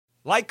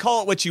Like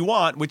Call It What You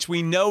Want, which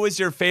we know is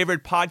your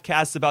favorite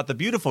podcast about the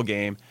beautiful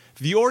game,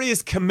 Vuori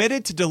is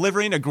committed to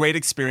delivering a great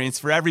experience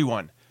for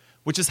everyone,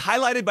 which is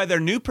highlighted by their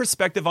new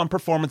perspective on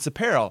performance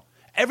apparel.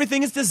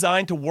 Everything is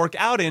designed to work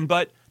out in,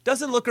 but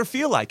doesn't look or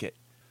feel like it.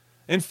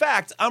 In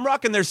fact, I'm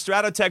rocking their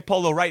Stratotech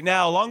polo right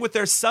now, along with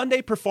their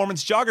Sunday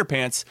Performance jogger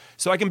pants,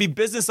 so I can be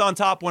business on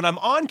top when I'm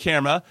on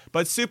camera,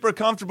 but super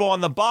comfortable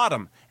on the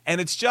bottom. And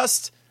it's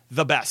just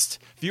the best.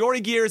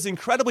 Vuori gear is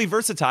incredibly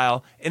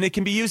versatile, and it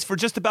can be used for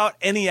just about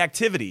any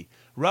activity.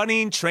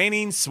 Running,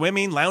 training,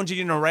 swimming,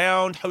 lounging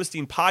around,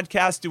 hosting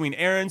podcasts, doing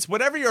errands,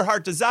 whatever your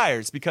heart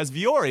desires, because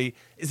Vuori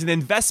is an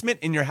investment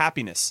in your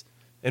happiness.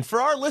 And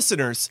for our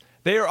listeners,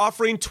 they are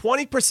offering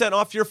 20%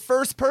 off your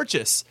first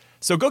purchase.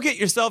 So go get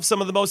yourself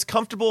some of the most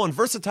comfortable and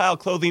versatile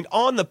clothing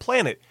on the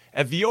planet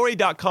at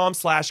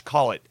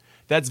vuori.com/callit.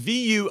 That's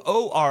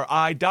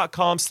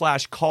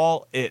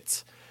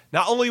VUORI.com/callit.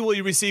 Not only will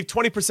you receive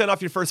 20%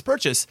 off your first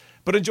purchase,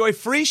 but enjoy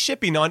free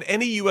shipping on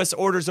any U.S.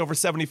 orders over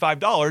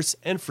 $75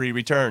 and free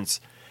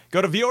returns.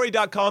 Go to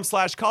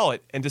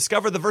vuori.com/callit and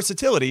discover the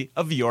versatility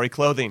of Vuori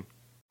clothing.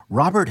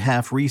 Robert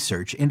Half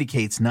research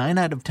indicates 9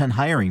 out of 10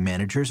 hiring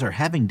managers are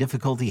having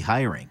difficulty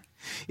hiring.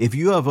 If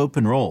you have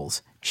open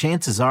roles,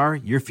 chances are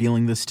you're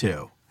feeling this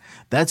too.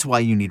 That's why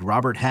you need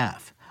Robert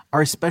Half.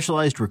 Our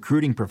specialized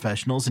recruiting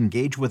professionals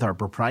engage with our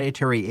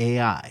proprietary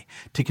AI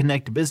to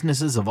connect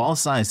businesses of all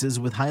sizes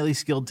with highly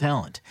skilled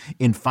talent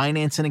in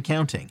finance and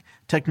accounting,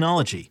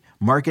 technology,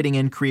 marketing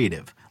and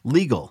creative,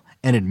 legal,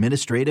 and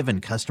administrative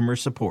and customer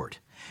support.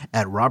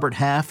 At Robert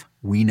Half,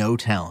 we know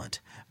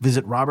talent.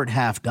 Visit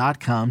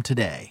roberthalf.com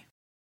today.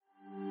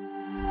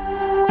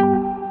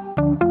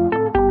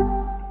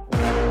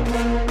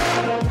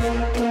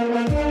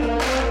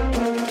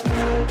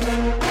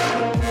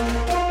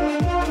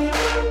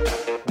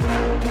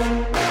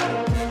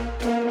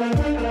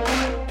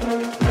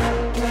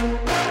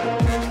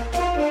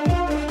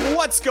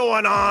 What's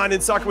going on in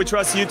Soccer We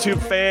Trust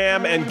YouTube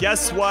fam? And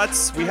guess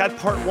what? We had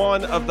part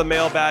 1 of the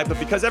mailbag, but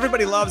because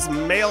everybody loves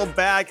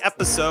mailbag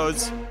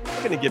episodes, we're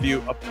going to give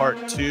you a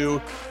part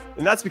 2.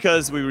 And that's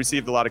because we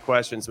received a lot of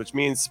questions, which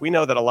means we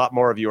know that a lot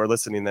more of you are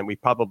listening than we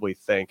probably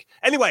think.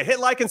 Anyway,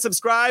 hit like and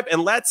subscribe,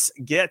 and let's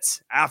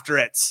get after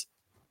it.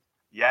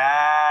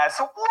 Yes.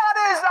 What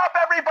is up,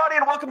 everybody?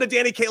 And welcome to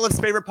Danny Califf's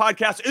favorite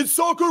podcast, In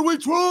Soccer We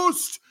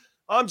Trust.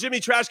 I'm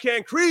Jimmy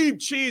Trashcan Cream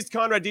Cheese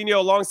Conradinho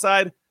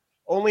alongside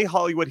only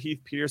Hollywood Heath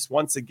Pierce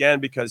once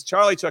again, because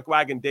Charlie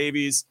Chuckwagon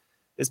Davies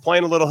is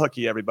playing a little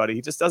hooky, everybody.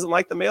 He just doesn't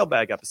like the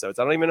mailbag episodes.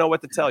 I don't even know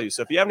what to tell you.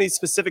 So if you have any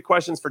specific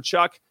questions for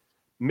Chuck,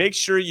 make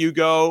sure you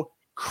go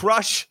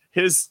crush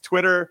his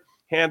Twitter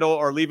handle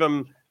or leave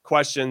him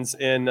questions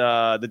in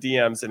the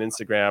DMs and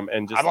Instagram.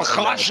 And just I will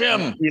crush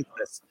him.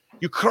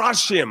 You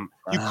crush him.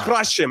 You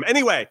crush him.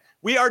 Anyway,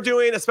 we are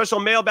doing a special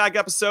mailbag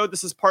episode.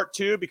 This is part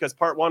 2 because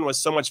part 1 was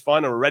so much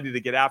fun and we're ready to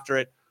get after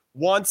it.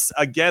 Once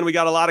again, we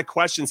got a lot of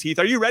questions. Heath,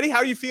 are you ready? How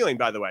are you feeling,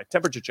 by the way?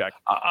 Temperature check.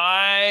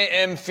 I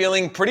am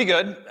feeling pretty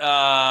good.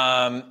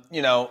 The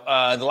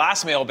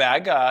last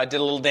mailbag, did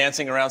a little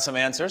dancing around some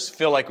answers.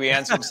 Feel like we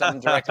answered some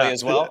directly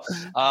as well.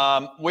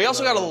 We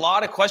also got a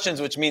lot of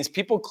questions, which means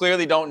people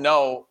clearly don't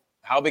know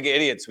how big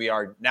idiots we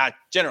are, not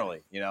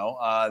generally,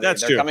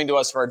 they're coming to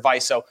us for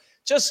advice. So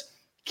just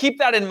keep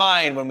that in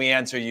mind when we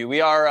answer you. We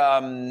are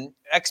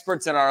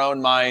experts in our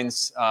own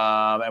minds,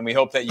 and we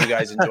hope that you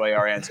guys enjoy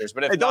our ansers.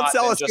 But if don't not,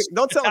 sell us.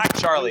 Don't tell us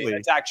Charlie.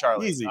 Attack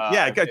Charlie. Easy.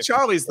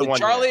 Charlie's the one.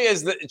 Charlie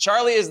is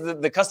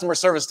the customer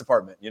service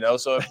department.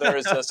 So if there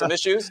is some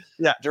issues,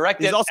 direct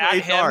he's it also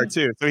at HR him.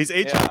 too. So he's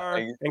HR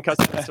and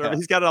customer service.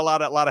 He's got a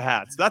lot of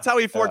hats. That's how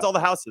he affords all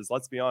the houses.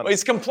 Let's be honest. Well,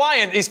 he's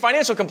compliant. He's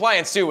financial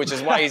compliance too, which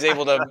is why he's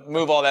able to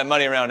move all that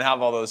money around and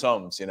have all those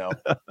homes.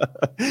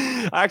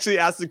 I actually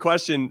asked the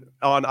question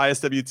on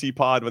ISWT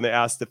Pod when they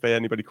asked if they had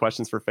anybody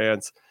questions for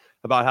fans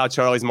about how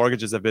Charlie's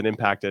mortgages have been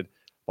impacted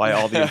by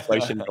all the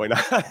inflation going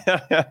on.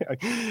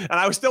 And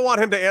I still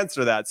want him to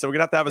answer that. So we're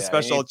going to have a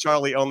special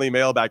Charlie-only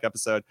mailbag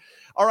episode.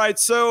 All right,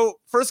 so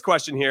first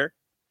question here.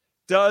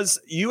 Does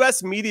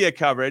U.S. media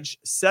coverage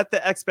set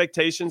the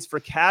expectations for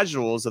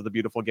casuals of the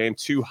beautiful game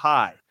too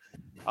high?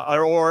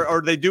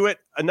 Or they do it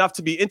enough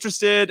to be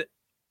interested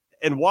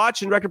and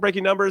watch in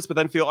record-breaking numbers, but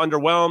then feel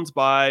underwhelmed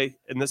by,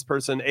 and this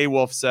person, A.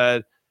 Wolf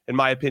said, in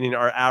my opinion,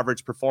 our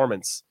average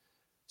performance.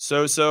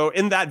 So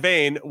in that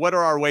vein, what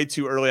are our way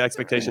too early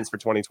expectations for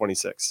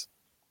 2026?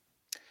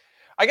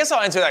 I guess I'll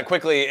answer that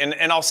quickly.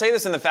 And I'll say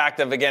this in the fact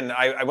of, again,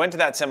 I went to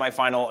that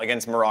semifinal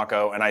against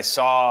Morocco, and I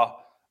saw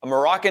a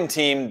Moroccan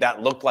team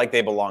that looked like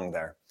they belonged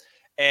there.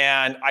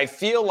 And I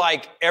feel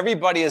like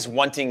everybody is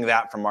wanting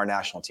that from our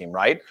national team,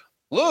 right?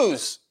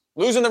 Lose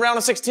in the round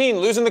of 16,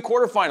 lose in the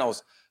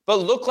quarterfinals, but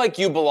look like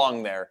you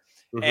belong there.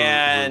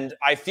 And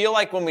I feel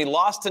like when we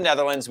lost to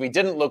Netherlands, we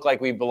didn't look like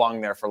we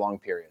belonged there for long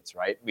periods,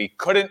 right?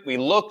 We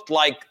looked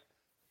like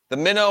the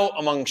minnow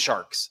among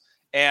sharks.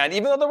 And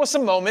even though there was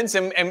some moments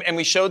and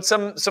we showed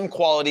some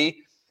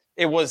quality,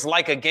 it was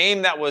like a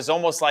game that was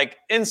almost like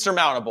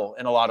insurmountable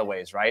in a lot of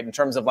ways, right? In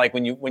terms of like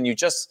when you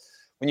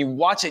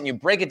watch it and you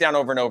break it down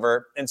over and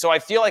over. And so I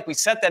feel like we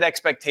set that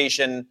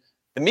expectation,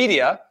 the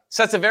media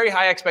sets a very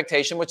high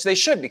expectation, which they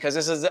should, because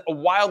this is a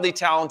wildly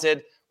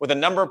talented with a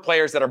number of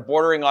players that are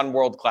bordering on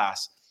world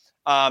class.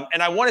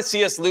 And I want to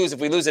see us lose. If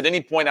we lose at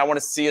any point, I want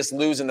to see us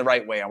lose in the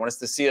right way. I want us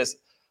to see us,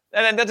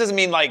 and that doesn't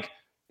mean like,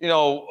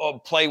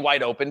 play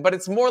wide open, but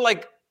it's more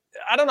like,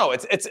 I don't know.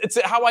 It's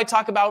how I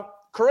talk about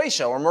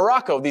Croatia or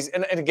Morocco.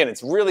 And again,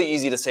 it's really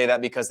easy to say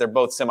that because they're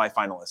both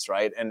semifinalists,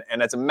 right? And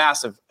it's a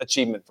massive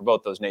achievement for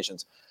both those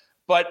nations.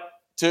 But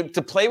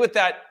to play with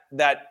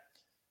that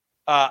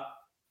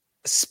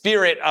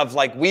spirit of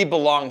like, we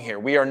belong here.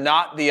 We are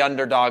not the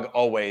underdog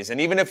always.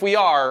 And even if we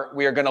are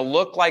going to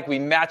look like we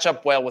match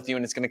up well with you.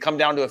 And it's going to come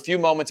down to a few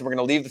moments and we're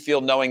going to leave the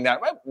field knowing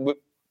that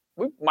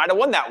we might have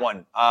won that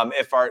one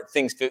if our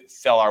things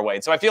fell our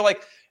way. So I feel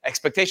like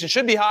expectations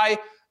should be high.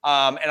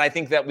 And I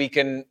think that we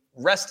can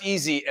rest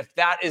easy if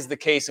that is the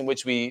case in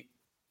which we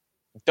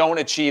don't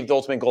achieve the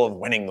ultimate goal of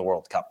winning the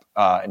World Cup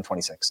in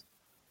 26.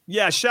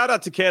 Yeah, shout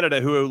out to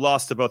Canada, who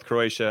lost to both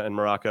Croatia and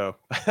Morocco.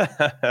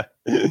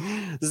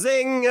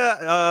 Zing!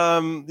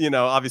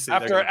 Obviously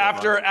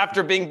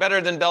after being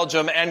better than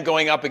Belgium and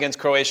going up against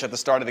Croatia at the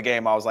start of the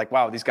game, I was like,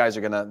 wow, these guys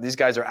are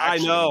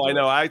actually. I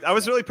know. I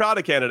was really proud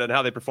of Canada and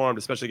how they performed,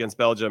 especially against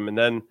Belgium. And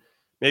then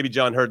maybe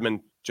John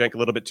Herdman drank a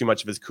little bit too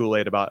much of his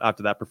Kool-Aid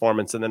after that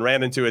performance, and then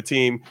ran into a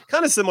team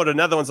kind of similar to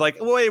Netherlands. Like,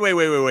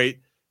 wait,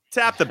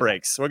 tap the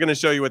brakes. We're going to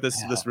show you what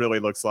this really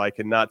looks like,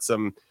 and not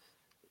some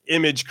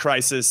image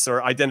crisis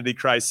or identity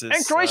crisis.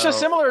 And Croatia,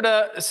 similar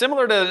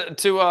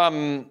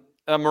to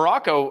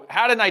Morocco,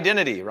 had an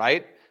identity,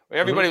 right?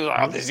 Everybody was like,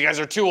 oh, these guys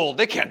are too old.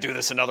 They can't do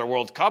this another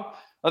World Cup.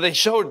 Well, they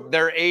showed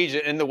their age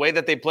in the way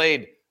that they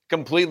played,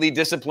 completely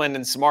disciplined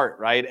and smart,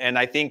 right? And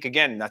I think,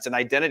 again, that's an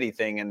identity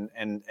thing.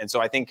 And so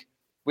I think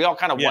we all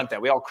kind of want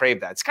that. We all crave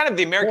that. It's kind of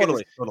the American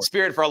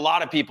spirit for a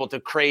lot of people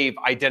to crave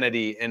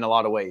identity in a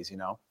lot of ways,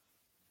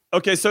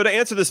 Okay, so to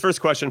answer this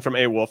first question from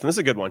A. Wolf, and this is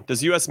a good one.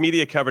 Does U.S.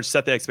 media coverage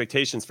set the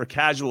expectations for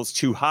casuals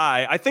too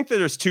high? I think that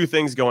there's two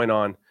things going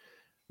on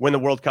when the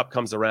World Cup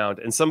comes around,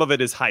 and some of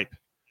it is hype.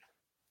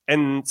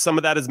 And some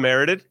of that is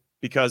merited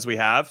because we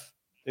have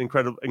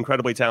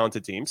incredibly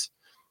talented teams.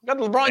 Got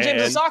LeBron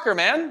James in soccer,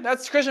 man.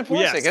 That's Christian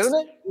Pulisic, isn't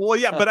it? Well,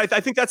 yeah, but I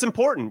think that's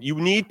important. You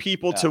need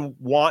people to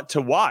want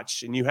to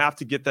watch, and you have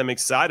to get them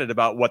excited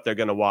about what they're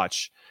going to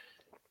watch.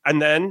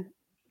 And then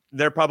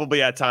there are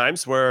probably at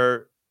times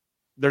where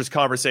there's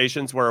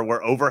conversations where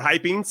we're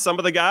overhyping some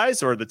of the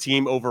guys or the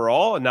team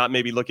overall and not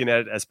maybe looking at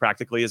it as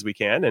practically as we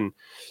can.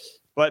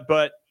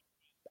 But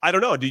I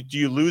don't know. Do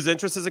you lose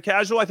interest as a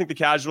casual? I think the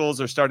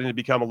casuals are starting to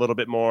become a little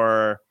bit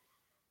more.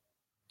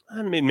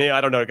 I mean, maybe,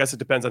 I don't know. I guess it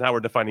depends on how we're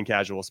defining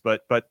casuals,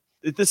 but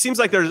it seems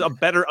like there's a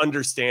better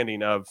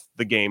understanding of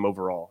the game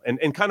overall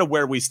and kind of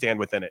where we stand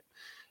within it.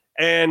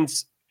 And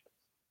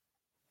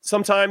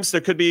sometimes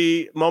there could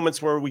be moments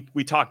where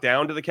we talk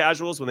down to the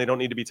casuals when they don't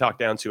need to be talked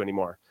down to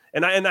anymore.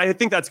 And I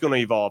think that's going to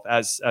evolve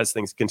as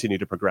things continue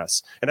to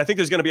progress. And I think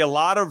there's going to be a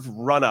lot of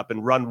run up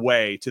and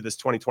runway to this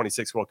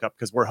 2026 World Cup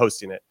because we're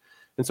hosting it.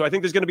 And so I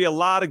think there's going to be a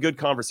lot of good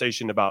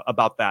conversation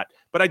about that.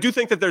 But I do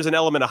think that there's an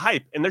element of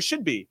hype, and there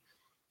should be.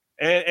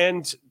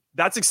 And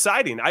that's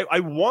exciting. I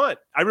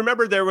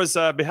remember there was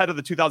ahead of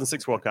the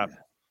 2006 World Cup.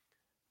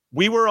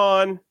 We were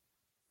on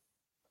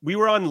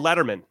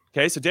Letterman.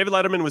 Okay, so David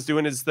Letterman was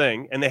doing his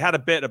thing, and they had a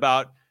bit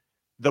about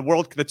the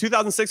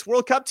 2006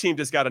 World Cup team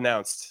just got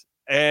announced.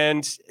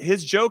 And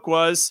his joke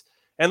was,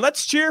 and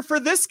let's cheer for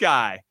this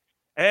guy.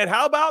 And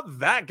how about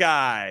that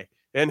guy?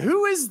 And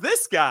who is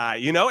this guy?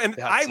 And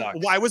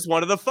I was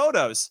one of the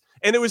photos.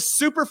 And it was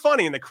super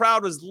funny. And the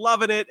crowd was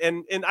loving it.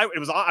 And I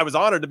was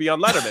honored to be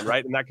on Letterman,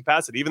 right, in that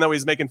capacity, even though he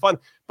was making fun.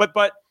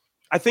 But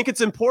I think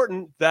it's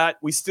important that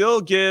we still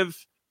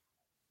give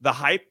the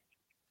hype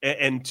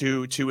and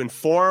to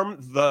inform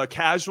the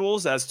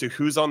casuals as to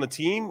who's on the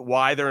team,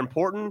 why they're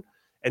important,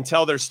 and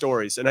tell their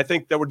stories. And I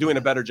think that we're doing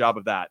a better job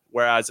of that.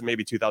 Whereas in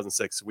maybe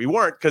 2006, we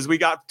weren't, because we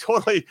got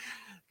totally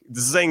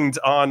zinged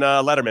on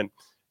Letterman,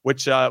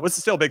 which was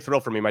still a big thrill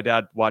for me. My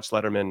dad watched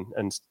Letterman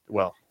and,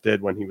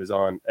 did when he was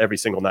on every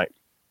single night.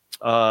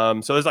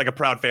 So there's like a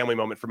proud family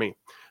moment for me.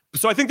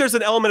 So I think there's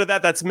an element of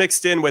that that's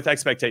mixed in with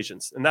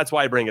expectations. And that's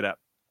why I bring it up.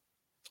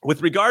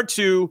 With regard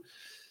to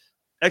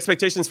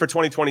expectations for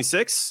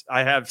 2026,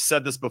 I have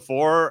said this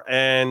before,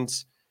 and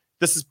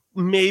this is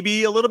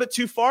maybe a little bit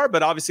too far,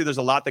 but obviously there's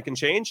a lot that can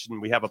change.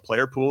 And we have a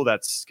player pool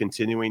that's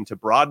continuing to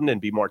broaden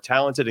and be more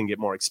talented and get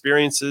more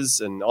experiences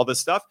and all this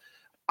stuff.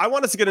 I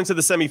want us to get into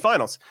the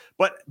semifinals,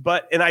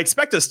 and I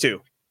expect us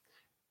to.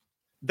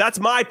 That's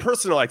my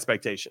personal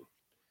expectation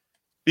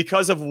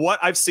because of what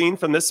I've seen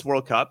from this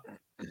World Cup,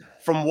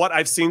 from what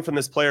I've seen from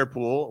this player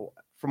pool,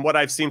 from what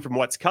I've seen from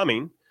what's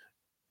coming,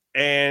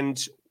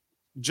 and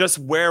just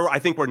where I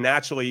think we're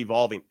naturally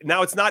evolving.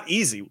 Now, it's not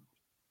easy.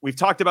 We've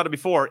talked about it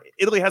before.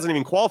 Italy hasn't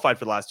even qualified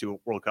for the last two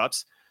World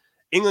Cups.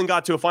 England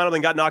got to a final,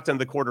 then got knocked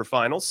into the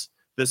quarterfinals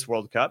this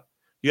World Cup.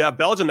 You have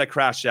Belgium that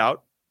crashed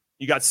out.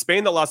 You got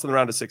Spain that lost in the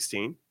round of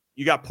 16.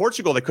 You got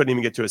Portugal that couldn't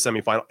even get to a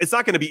semifinal. It's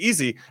not going to be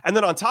easy. And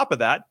then on top of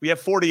that, we have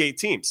 48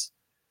 teams,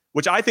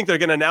 which I think they're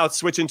going to now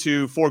switch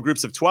into 4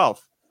 groups of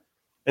 12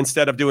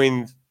 instead of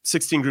doing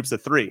 16 groups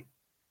of 3.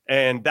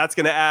 And that's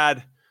going to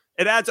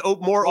adds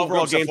more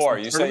overall games. 4.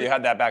 You said you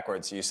had that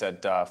backwards. You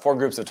said 4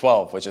 groups of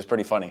 12, which is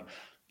pretty funny.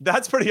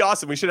 That's pretty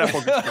awesome. We should have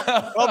 4 groups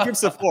of 12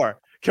 groups of 4.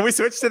 Can we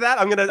switch to that?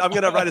 I'm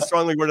gonna write a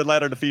strongly worded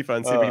letter to FIFA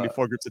and see if we can do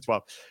 4 groups of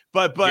 12.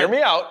 But hear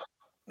me out.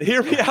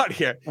 Hear me out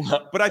here.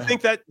 But I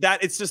think that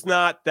it's just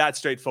not that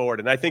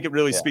straightforward. And I think it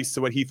really speaks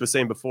to what Heath was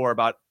saying before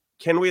about,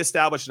 can we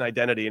establish an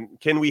identity and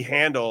can we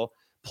handle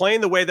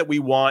playing the way that we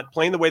want,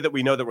 playing the way that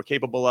we know that we're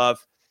capable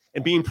of,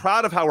 and being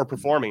proud of how we're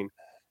performing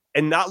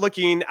and not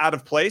looking out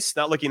of place,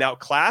 not looking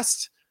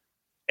outclassed.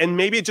 And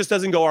maybe it just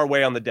doesn't go our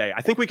way on the day.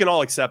 I think we can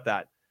all accept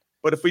that.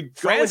 But if we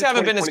France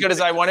haven't been as good as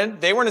I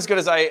wanted. They weren't as good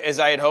as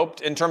I had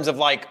hoped in terms of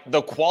like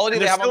the quality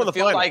they have on the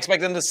field. Final. I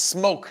expect them to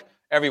smoke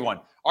everyone.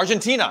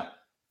 Argentina,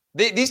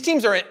 these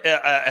teams are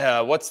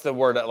what's the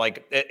word,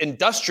 like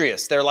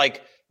industrious. They're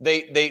like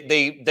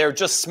they're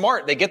just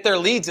smart. They get their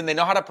leads and they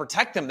know how to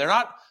protect them. They're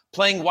not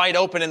playing wide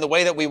open in the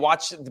way that we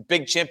watch the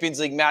big Champions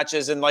League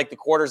matches and like the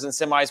quarters and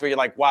semis where you're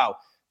like, wow,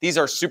 these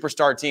are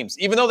superstar teams.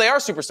 Even though they are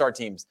superstar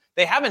teams,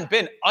 they haven't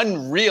been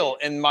unreal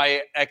in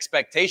my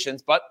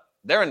expectations, but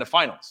they're in the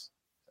finals.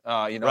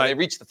 Right. They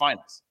reached the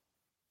finals.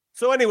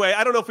 So anyway,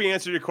 I don't know if we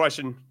answered your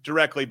question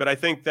directly, but I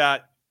think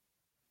that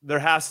there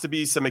has to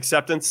be some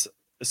acceptance,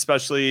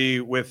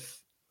 especially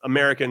with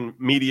American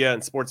media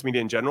and sports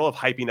media in general, of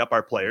hyping up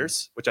our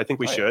players, which I think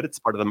we should. It's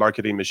part of the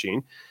marketing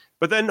machine.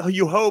 But then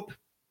you hope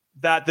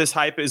that this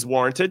hype is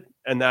warranted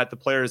and that the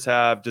players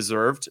have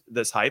deserved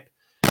this hype.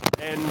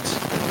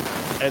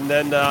 And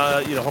then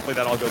hopefully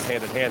that all goes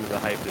hand in hand and the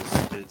hype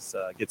is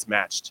gets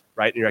matched,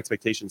 right? And your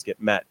expectations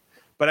get met.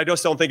 But I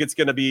just don't think it's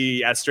going to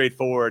be as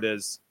straightforward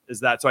as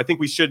that. So I think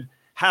we should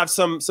have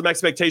some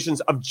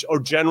expectations or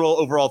general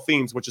overall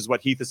themes, which is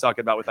what Heath is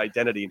talking about with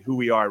identity and who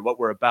we are and what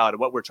we're about and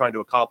what we're trying to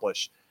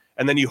accomplish.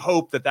 And then you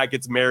hope that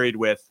gets married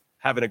with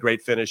having a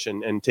great finish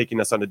and taking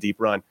us on a deep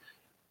run.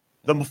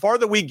 The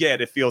farther we get,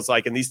 it feels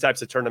like in these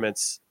types of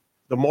tournaments,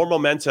 the more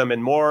momentum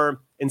and more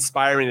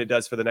inspiring it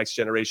does for the next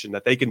generation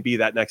that they can be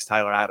that next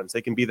Tyler Adams.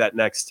 They can be that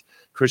next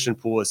Christian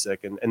Pulisic.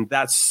 And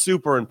that's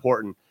super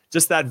important.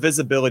 Just that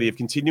visibility of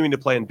continuing to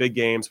play in big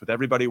games with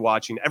everybody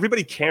watching,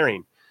 everybody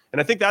caring. And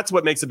I think that's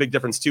what makes a big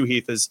difference too,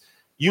 Heath, is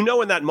in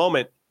that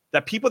moment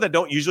that people that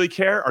don't usually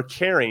care are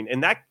caring.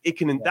 And that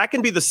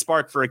can be the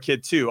spark for a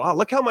kid too. Oh,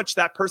 look how much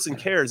that person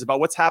cares about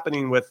what's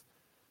happening with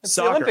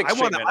soccer. The Olympics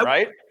treatment,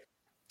 right?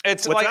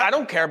 It's like, I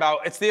don't care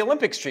about, it's the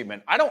Olympics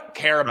treatment. I don't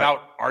care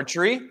about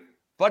archery,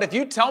 but if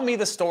you tell me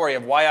the story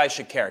of why I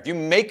should care, if you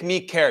make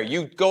me care,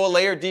 you go a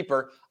layer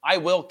deeper, I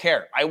will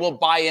care. I will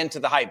buy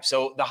into the hype.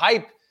 So the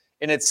hype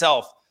in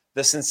itself,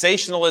 the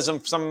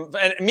sensationalism,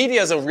 and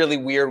media is a really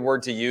weird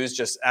word to use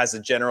just as a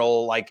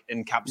general like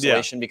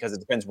encapsulation because it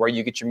depends where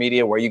you get your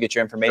media, where you get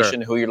your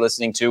information, who you're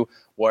listening to,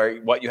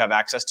 what you have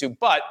access to.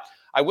 But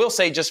I will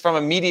say just from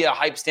a media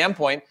hype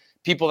standpoint,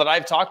 people that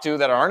I've talked to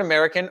that aren't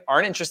American,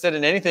 aren't interested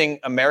in anything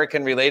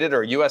American related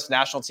or U.S.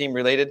 national team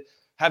related,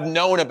 have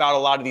known about a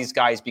lot of these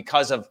guys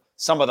because of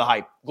some of the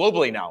hype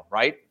globally now,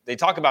 right? They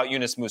talk about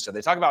Yunus Musa.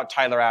 They talk about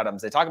Tyler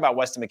Adams. They talk about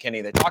Weston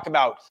McKennie. They talk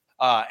about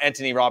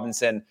Anthony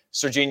Robinson,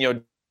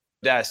 Serginho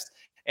Dest.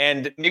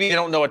 And maybe they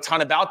don't know a ton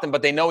about them,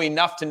 but they know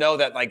enough to know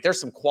that like there's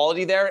some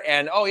quality there.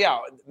 And, oh, yeah,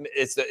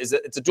 it's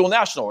a dual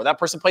national, or that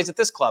person plays at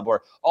this club,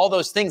 or all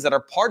those things that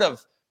are part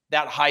of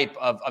that hype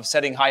of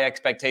setting high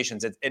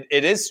expectations.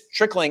 It is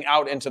trickling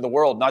out into the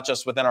world, not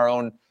just within our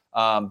own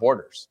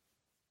borders.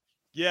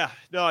 Yeah,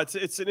 no, it's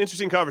an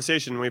interesting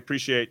conversation. We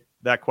appreciate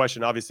that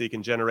question. Obviously, it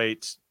can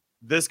generate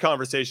this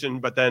conversation,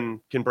 but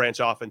then can branch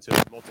off into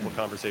multiple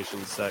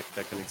conversations that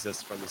can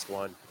exist from this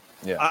one.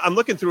 Yeah, I'm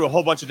looking through a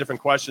whole bunch of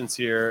different questions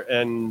here,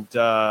 and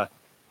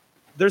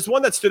there's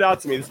one that stood out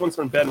to me. This one's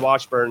from Ben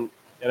Washburn,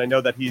 and I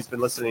know that he's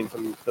been listening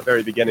from the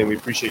very beginning. We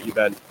appreciate you,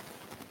 Ben.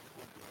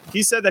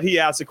 He said that he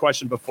asked a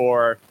question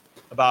before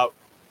about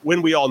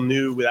when we all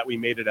knew that we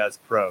made it as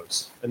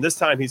pros. And this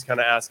time he's kind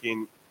of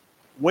asking,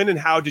 when and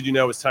how did you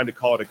know it was time to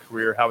call it a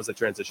career? How was the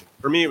transition?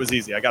 For me, it was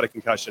easy. I got a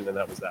concussion, and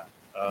that was that.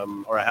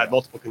 Or I had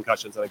multiple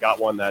concussions, and I got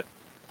one that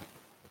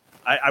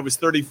I was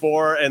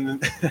 34.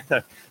 And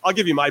I'll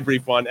give you my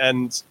brief one.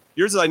 And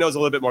yours, I know, is a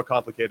little bit more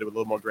complicated with a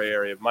little more gray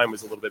area. Mine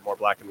was a little bit more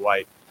black and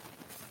white,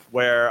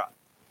 where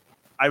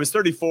I was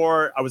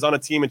 34. I was on a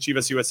team in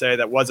Chivas USA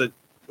that was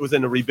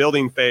in a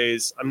rebuilding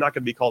phase. I'm not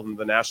going to be called in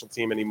the national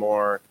team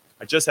anymore.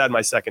 I just had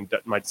my second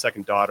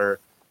daughter.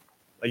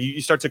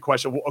 You start to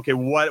question, okay,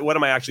 what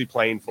am I actually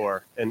playing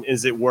for? And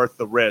is it worth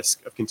the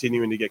risk of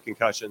continuing to get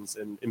concussions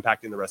and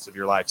impacting the rest of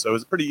your life? So it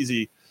was pretty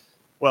easy.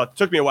 Well, it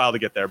took me a while to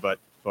get there, but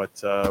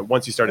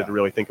once you started to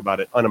really think about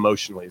it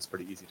unemotionally, it's a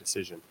pretty easy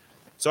decision.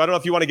 So I don't know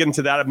if you want to get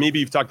into that. Maybe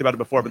you've talked about it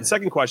before, but the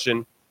second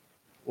question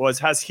was,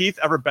 has Heath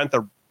ever bent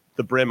the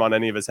brim on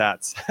any of his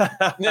hats?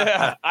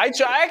 Yeah, I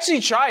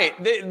actually try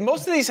it.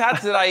 Most of these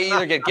hats that I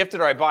either get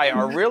gifted or I buy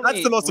are really,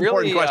 that's the most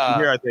important question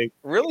here, I think.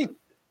 Really,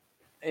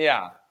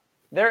 yeah.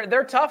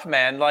 They're tough,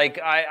 man. Like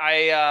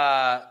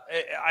I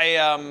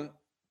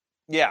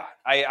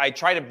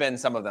try to bend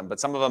some of them, but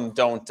some of them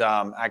don't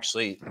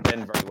actually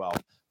bend very well.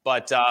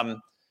 But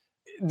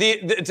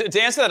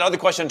to answer that other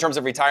question in terms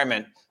of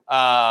retirement,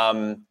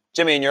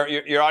 Jimmy, and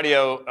your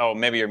audio. Oh,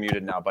 maybe you're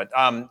muted now. But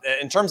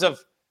in terms of,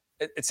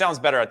 it sounds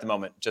better at the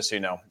moment, just so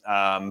you know.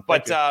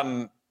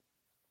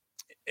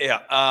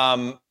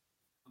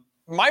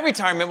 My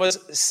retirement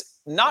was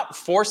not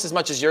forced as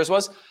much as yours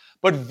was,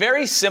 but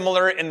very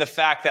similar in the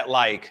fact that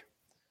like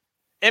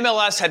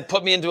MLS had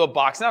put me into a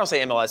box. And I don't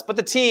say MLS, but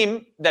the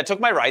team that took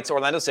my rights,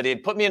 Orlando City,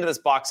 had put me into this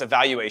box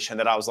evaluation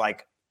that I was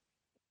like,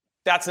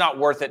 that's not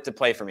worth it to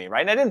play for me,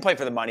 right? And I didn't play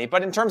for the money,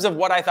 but in terms of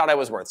what I thought I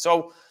was worth.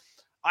 So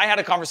I had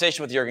a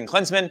conversation with Jurgen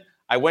Klinsmann.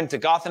 I went to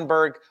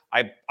Gothenburg.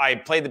 I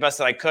played the best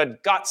that I could,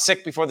 got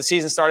sick before the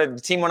season started.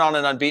 The team went on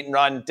an unbeaten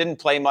run, didn't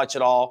play much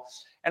at all.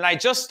 And I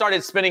just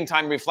started spending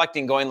time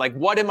reflecting, going like,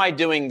 what am I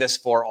doing this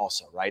for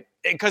also, right?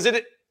 Because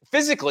it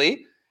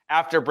physically,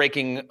 after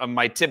breaking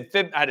my tib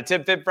fib, I had a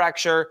tib fib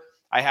fracture.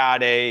 I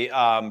had a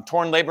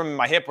torn labrum in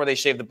my hip where they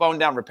shaved the bone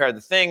down, repaired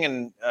the thing,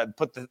 and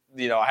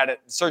I had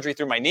surgery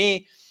through my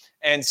knee.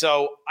 And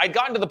so I'd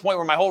gotten to the point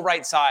where my whole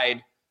right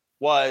side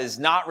was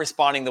not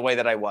responding the way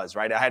that I was,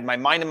 right? I had my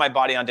mind and my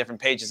body on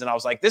different pages, and I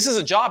was like, this is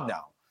a job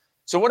now.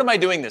 So what am I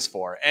doing this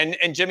for? And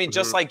Jimmy,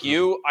 just like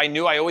you, I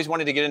knew I always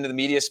wanted to get into the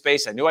media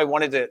space. I knew I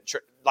wanted to,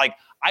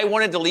 I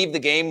wanted to leave the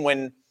game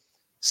when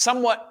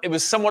it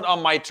was somewhat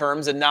on my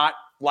terms, and not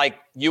like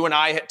you and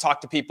I had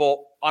talked to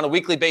people on a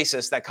weekly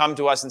basis that come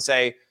to us and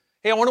say,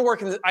 hey, I want to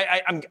work in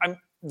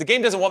the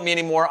game doesn't want me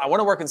anymore. I want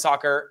to work in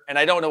soccer and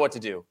I don't know what to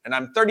do. And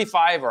I'm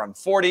 35 or I'm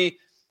 40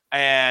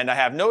 and I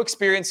have no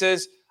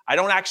experiences. I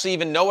don't actually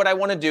even know what I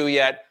want to do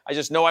yet. I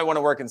just know I want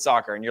to work in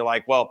soccer. And you're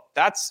like, well,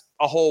 that's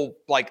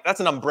that's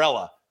an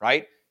umbrella,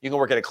 right? You can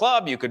work at a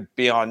club. You could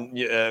be on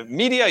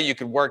media. You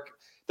could work.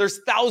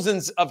 There's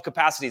thousands of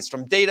capacities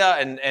from data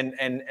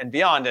and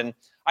beyond. And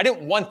I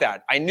didn't want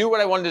that. I knew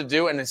what I wanted to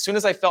do. And as soon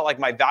as I felt like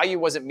my value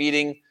wasn't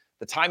meeting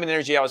the time and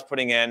energy I was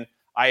putting in,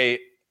 I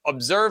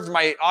observed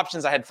my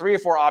options. I had 3 or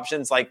 4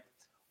 options, like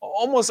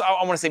almost, I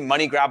want to say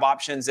money grab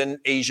options in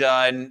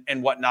Asia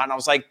and whatnot. And I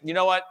was like, you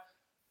know what?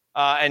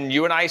 And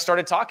you and I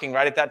started talking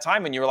right at that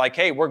time. And you were like,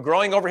 hey, we're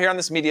growing over here on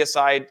this media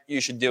side.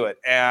 You should do it.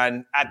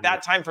 And at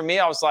that time for me,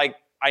 I was like,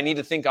 I need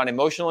to think on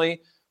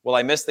emotionally. Will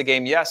I miss the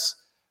game? Yes.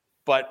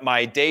 But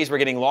my days were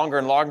getting longer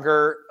and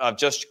longer of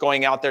just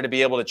going out there to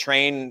be able to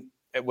train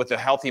with a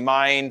healthy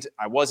mind.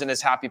 I wasn't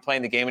as happy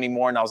playing the game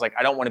anymore. And I was like,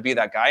 I don't want to be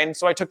that guy. And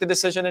so I took the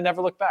decision and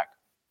never looked back.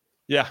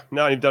 Yeah,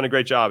 no, you've done a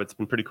great job. It's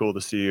been pretty cool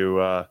to see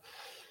you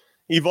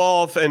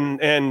evolve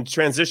and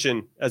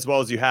transition as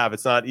well as you have.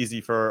 It's not easy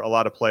for a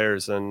lot of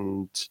players,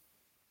 and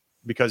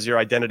because your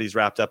identity is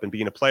wrapped up in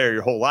being a player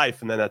your whole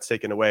life, and then that's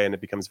taken away, and it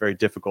becomes very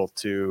difficult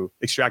to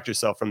extract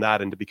yourself from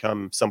that and to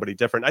become somebody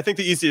different. I think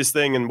the easiest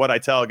thing, and what I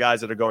tell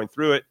guys that are going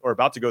through it or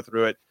about to go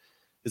through it,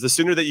 is the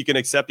sooner that you can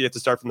accept you have to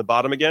start from the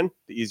bottom again,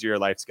 the easier your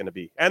life's going to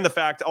be. And the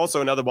fact,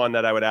 also another one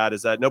that I would add,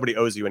 is that nobody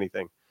owes you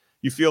anything.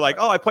 You feel like,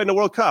 oh, I played in a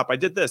World Cup, I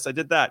did this, I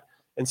did that,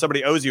 and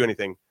somebody owes you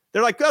anything.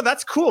 They're like, oh,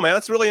 that's cool, man.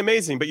 That's really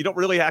amazing. But you don't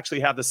really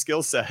actually have the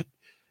skill set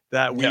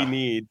that we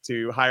need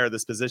to hire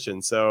this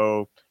position.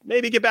 So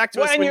maybe get back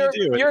to us when you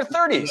do. You're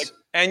 30s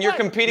and you're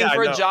competing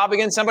for a job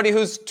against somebody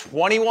who's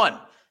 21,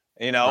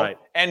 right.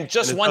 And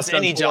just wants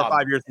any job. 4 or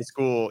 5 years in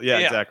school. Yeah,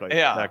 exactly.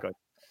 Yeah. Exactly.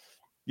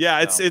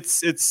 Yeah,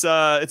 it's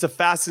a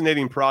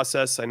fascinating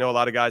process. I know a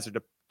lot of guys are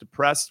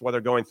depressed while they're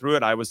going through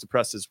it. I was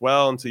depressed as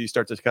well until you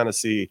start to kind of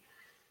see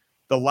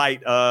the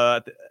light.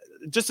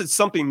 Just it's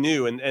something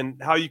new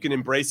and how you can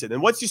embrace it.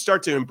 And once you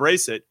start to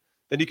embrace it,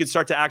 then you can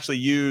start to actually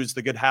use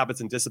the good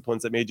habits and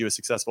disciplines that made you a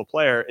successful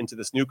player into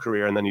this new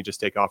career. And then you just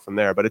take off from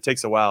there. But it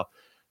takes a while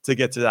to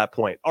get to that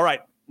point. All right.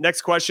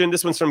 Next question.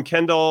 This one's from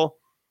Kendall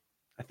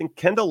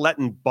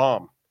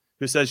Lettenbaum,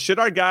 who says, should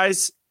our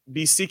guys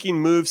be seeking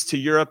moves to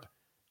Europe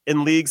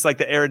in leagues like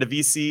the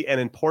Eredivisie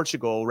and in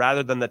Portugal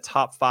rather than the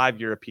top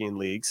 5 European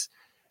leagues?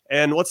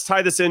 And let's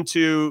tie this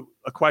into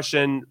a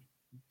question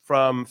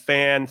from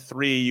Fan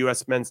 3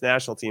 U.S. Men's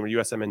National Team, or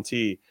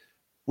USMNT.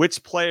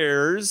 Which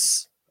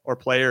players or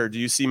player do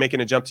you see making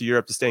a jump to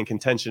Europe to stay in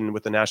contention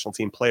with the national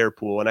team player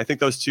pool? And I think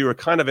those two are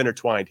kind of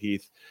intertwined,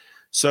 Heath.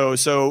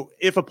 So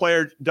if a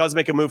player does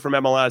make a move from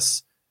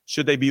MLS,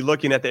 should they be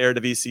looking at the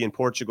Eredivisie in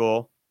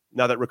Portugal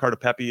now that Ricardo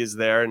Pepi is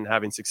there and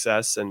having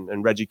success,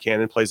 and Reggie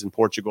Cannon plays in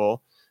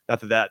Portugal? Not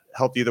that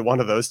helped either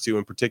one of those two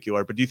in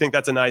particular, but do you think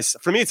that's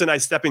for me, it's a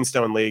nice stepping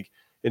stone league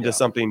into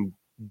something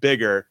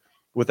bigger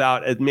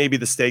without maybe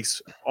the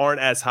stakes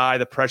aren't as high.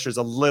 The pressure's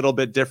a little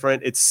bit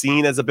different. It's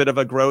seen as a bit of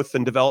a growth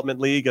and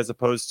development league as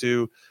opposed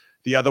to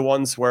the other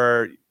ones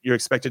where you're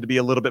expected to be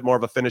a little bit more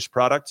of a finished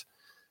product.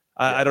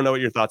 I don't know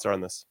what your thoughts are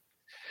on this.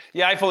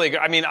 Yeah, I fully agree.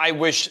 I mean, I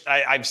wish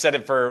I've said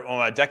it for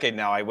a decade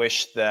now. I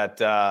wish that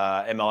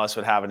MLS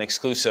would have an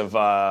exclusive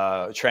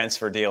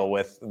transfer deal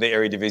with the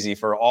Eredivisie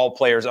for all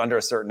players under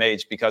a certain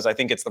age, because I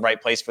think it's the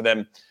right place for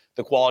them.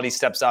 The quality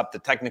steps up, the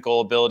technical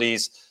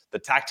abilities, the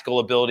tactical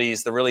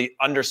abilities, the really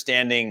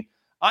understanding.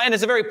 And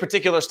it's a very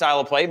particular style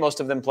of play. Most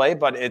of them play,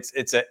 but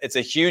it's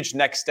a huge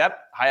next step,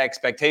 high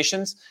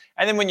expectations.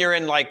 And then when you're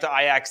in like the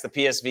Ajax, the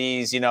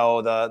PSVs,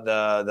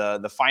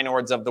 the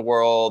Feyenoords of the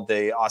world,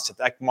 the Asset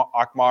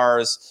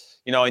Akmars,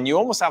 and you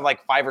almost have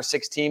like 5 or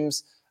 6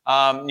 teams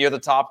near the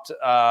top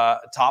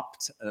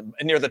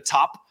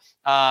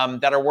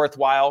that are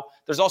worthwhile.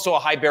 There's also a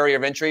high barrier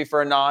of entry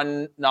for a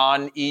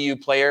non-EU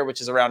player,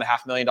 which is around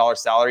 $500,000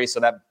 salary. So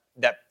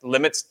that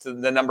limits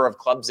the number of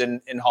clubs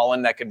in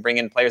Holland that can bring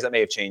in players. That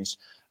may have changed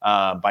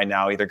by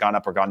now, either gone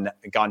up or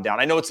gone down.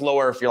 I know it's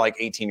lower if you're like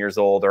 18 years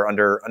old or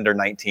under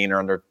 19 or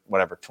under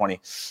whatever 20.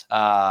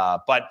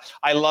 But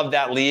I love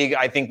that league.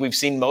 I think we've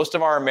seen most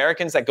of our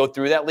Americans that go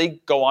through that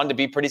league go on to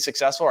be pretty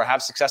successful or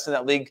have success in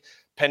that league.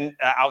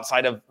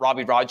 Outside of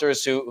Robbie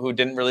Rogers, who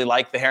didn't really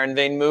like the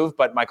Heerenveen move,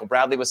 but Michael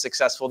Bradley was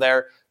successful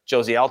there.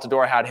 Josie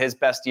Altidore had his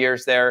best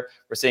years there.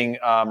 We're seeing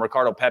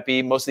Ricardo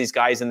Pepi, most of these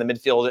guys in the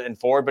midfield and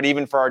forward, but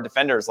even for our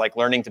defenders, like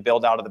learning to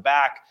build out of the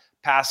back,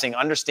 passing,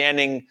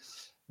 understanding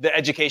the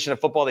education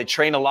of football. They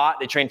train a lot.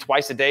 They train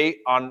twice a day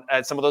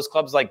at some of those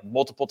clubs, like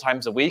multiple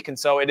times a week. And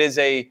so it is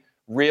a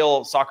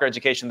real soccer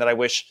education that I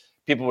wish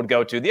people would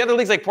go to. The other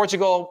leagues like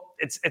Portugal,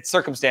 it's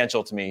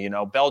circumstantial to me.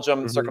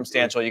 Belgium,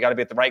 circumstantial. You got to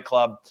be at the right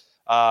club.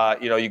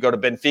 You go to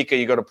Benfica,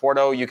 you go to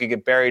Porto, you could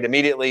get buried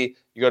immediately.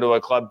 You go to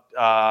a club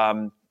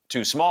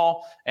too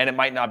small, and it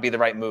might not be the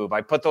right move. I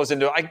put those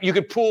you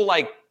could pool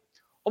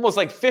almost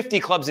 50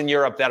 clubs in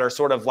Europe that are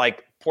sort of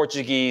like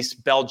Portuguese,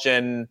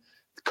 Belgian.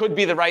 Could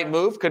be the right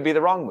move, could be the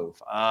wrong move.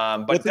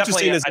 But what's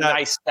definitely a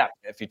nice step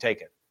if you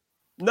take it.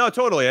 No,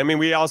 totally. I mean,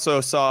 we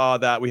also saw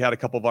that we had a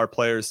couple of our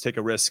players take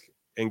a risk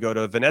and go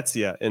to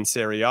Venezia in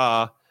Serie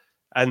A,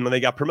 and when they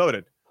got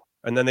promoted.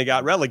 And then they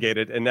got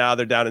relegated, and now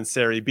they're down in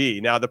Serie B.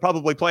 Now they're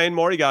probably playing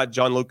more. You got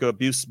Gianluca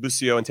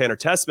Busio and Tanner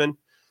Tessman,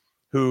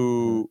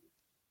 who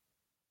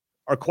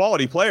are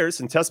quality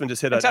players, and Tessman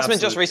just hit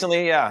just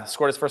recently,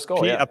 scored his first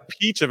goal. A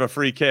peach of a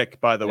free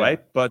kick, by the way.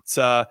 But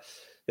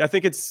I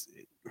think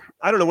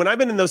I don't know. When I've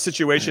been in those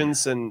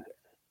situations and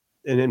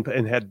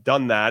had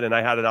done that, and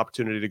I had an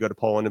opportunity to go to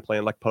Poland and play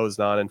in like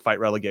Poznan and fight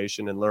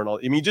relegation and learn all.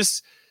 I mean, you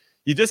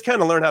just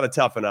kind of learn how to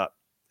toughen up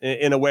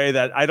in a way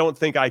that I don't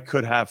think I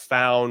could have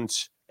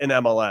found in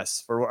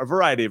MLS for a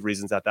variety of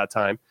reasons at that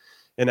time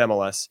in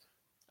MLS.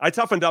 I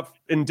toughened up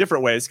in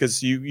different ways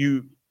because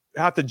you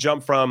have to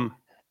jump from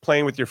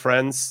playing with your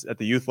friends at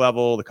the youth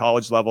level, the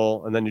college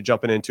level, and then you're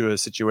jumping into a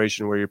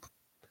situation where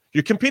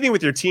you're competing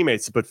with your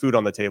teammates to put food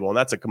on the table. And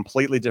that's a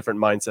completely different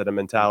mindset and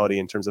mentality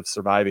in terms of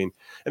surviving.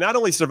 And not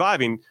only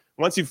surviving,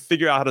 once you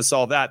figure out how to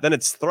solve that, then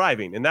it's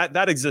thriving. And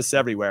that exists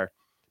everywhere.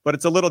 But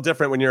it's a little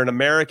different when you're an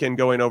American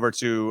going over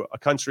to a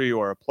country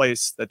or a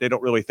place that they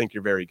don't really think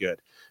you're very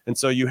good. And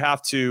so you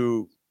have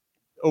to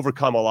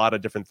overcome a lot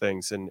of different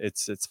things. And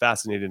it's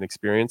fascinating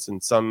experience.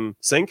 And some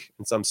sink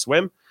and some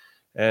swim.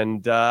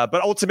 And but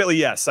ultimately,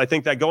 yes, I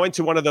think that going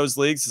to one of those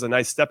leagues is a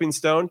nice stepping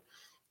stone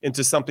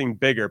into something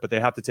bigger, but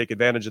they have to take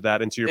advantage of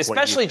that. And to your point,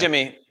 especially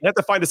Jimmy, you have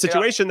to find a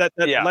situation that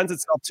lends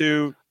itself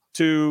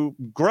to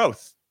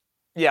growth.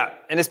 Yeah,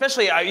 and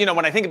especially,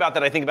 when I think about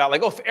that, I think about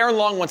if Aaron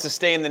Long wants to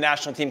stay in the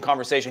national team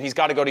conversation, he's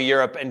got to go to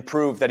Europe and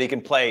prove that he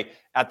can play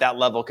at that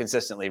level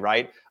consistently,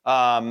 right?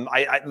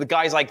 The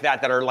guys like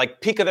that are like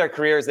peak of their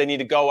careers, they need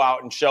to go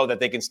out and show that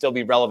they can still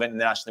be relevant in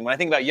the national team. When I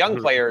think about young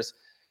players,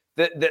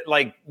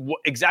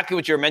 exactly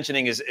what you're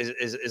mentioning is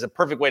a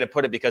perfect way to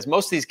put it, because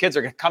most of these kids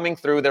are coming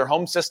through their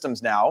home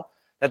systems now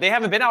that they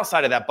haven't been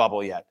outside of that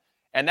bubble yet.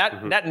 And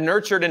that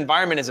nurtured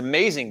environment is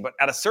amazing. But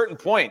at a certain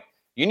point,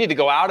 you need to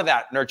go out of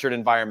that nurtured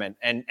environment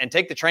and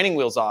take the training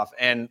wheels off.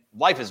 And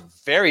life is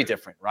very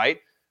different, right?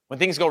 When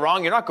things go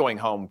wrong, you're not going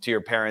home to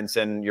your parents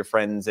and your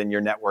friends and your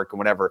network and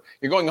whatever.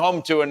 You're going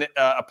home to an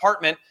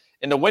apartment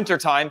in the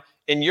wintertime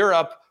in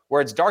Europe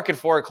where it's dark at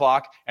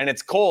 4:00 and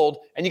it's cold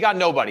and you got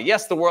nobody.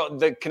 Yes, the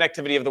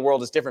connectivity of the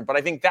world is different, but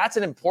I think that's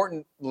an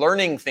important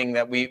learning thing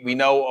that we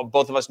know.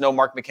 Both of us know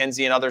Mark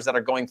McKenzie and others that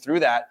are going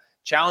through that,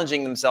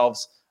 challenging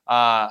themselves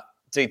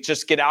to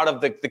just get out of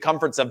the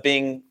comforts of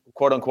being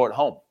quote unquote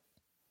home.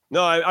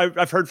 No,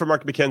 I've heard from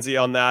Mark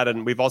McKenzie on that,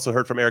 and we've also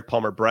heard from Eric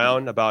Palmer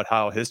Brown about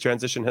how his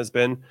transition has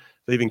been,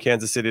 leaving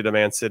Kansas City to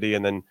Man City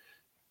and then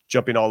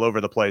jumping all over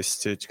the place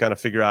to kind of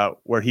figure out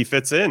where he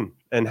fits in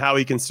and how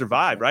he can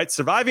survive, right?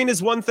 Surviving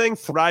is one thing,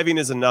 thriving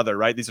is another,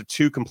 right? These are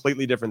two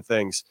completely different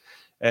things.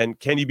 And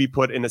can you be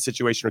put in a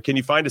situation, or can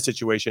you find a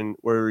situation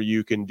where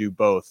you can do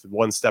both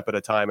one step at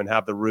a time and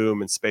have the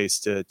room and space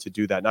to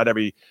do that? Not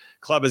every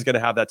club is going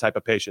to have that type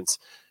of patience.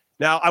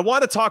 Now, I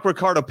want to talk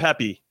Ricardo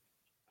Pepi,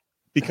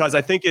 because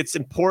I think it's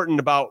important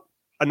about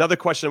another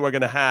question we're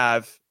going to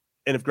have,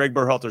 and if Greg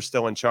Berhalter's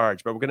still in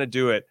charge, but we're going to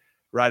do it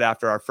right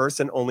after our first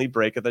and only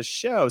break of the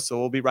show. So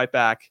we'll be right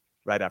back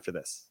right after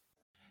this.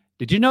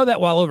 Did you know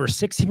that while over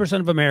 60%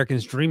 of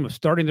Americans dream of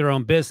starting their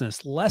own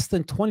business, less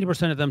than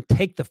 20% of them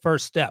take the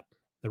first step?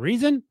 The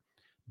reason?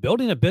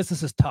 Building a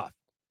business is tough.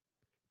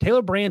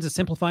 Taylor Brands is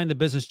simplifying the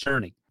business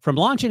journey. From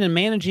launching and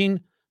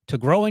managing to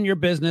growing your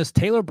business,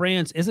 Taylor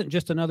Brands isn't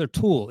just another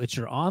tool. It's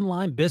your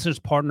online business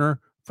partner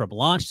from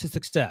launch to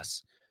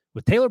success.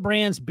 With Taylor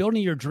Brands,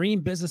 building your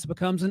dream business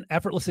becomes an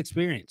effortless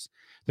experience.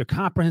 Their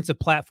comprehensive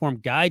platform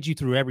guides you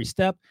through every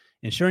step,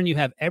 ensuring you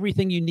have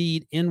everything you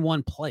need in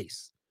one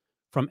place.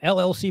 From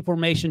LLC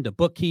formation to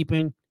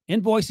bookkeeping,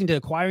 invoicing to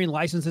acquiring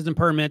licenses and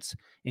permits,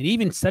 and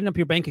even setting up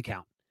your bank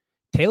account.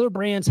 Taylor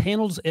Brands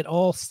handles it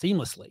all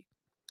seamlessly.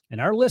 And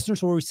our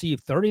listeners will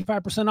receive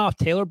 35% off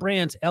Taylor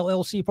Brands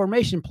LLC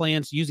formation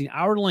plans using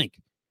our link,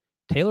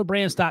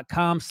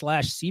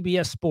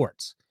 taylorbrands.com/CBS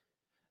Sports.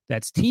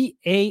 That's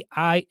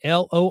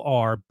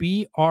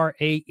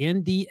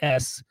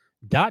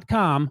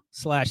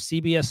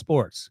TAILORBRANDS.com/CBS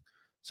Sports.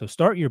 So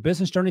start your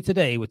business journey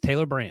today with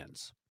Taylor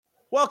Brands.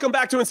 Welcome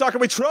back to In Soccer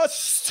We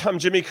Trust. I'm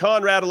Jimmy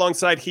Conrad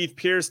alongside Heath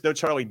Pierce. No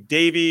Charlie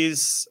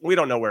Davies. We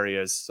don't know where he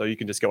is, so you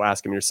can just go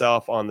ask him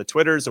yourself on the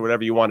Twitters or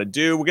whatever you want to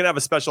do. We're going to have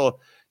a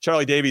special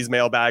Charlie Davies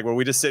mailbag where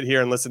we just sit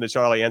here and listen to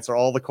Charlie answer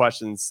all the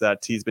questions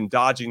that he's been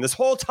dodging this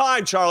whole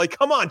time. Charlie,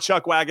 come on,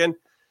 Chuck Wagon.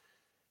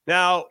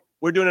 Now,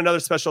 we're doing another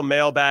special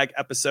mailbag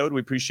episode.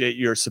 We appreciate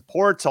your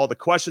support, all the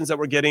questions that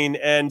we're getting.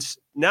 And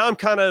now I'm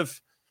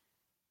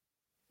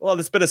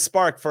there's been a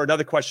spark for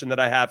another question that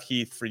I have,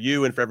 Heath, for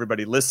you and for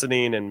everybody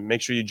listening. And make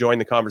sure you join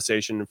the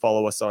conversation and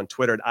follow us on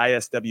Twitter at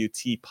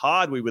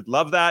ISWTpod. We would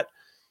love that.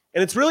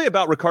 And it's really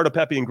about Ricardo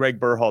Pepi and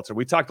Greg Berhalter.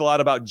 We talked a lot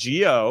about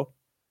Gio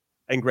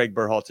and Greg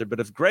Berhalter, but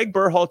if Greg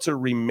Berhalter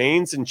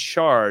remains in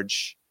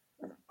charge,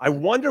 I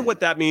wonder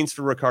what that means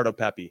for Ricardo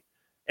Pepi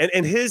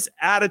and his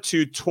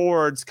attitude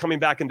towards coming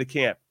back into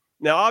camp.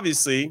 Now,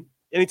 obviously,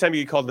 anytime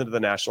you get called into the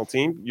national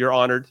team, you're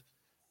honored.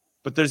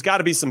 But there's got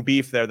to be some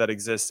beef there that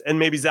exists, and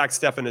maybe Zach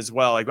Steffen as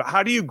well. Like,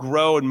 how do you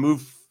grow and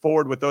move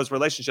forward with those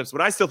relationships?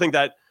 But I still think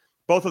that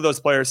both of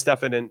those players,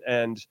 Steffen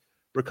and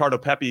Ricardo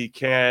Pepi,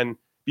 can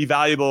be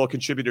valuable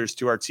contributors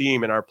to our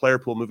team and our player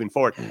pool moving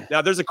forward.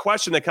 Now, there's a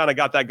question that kind of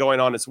got that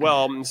going on as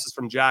well. And this is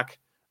from Jack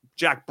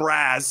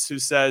Braz, who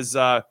says,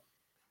 I'm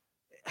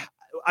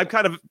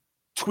kind of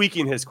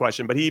tweaking his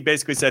question, but he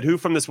basically said, who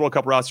from this World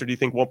Cup roster do you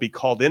think won't be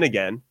called in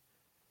again?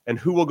 And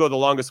who will go the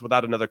longest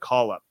without another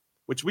call-up?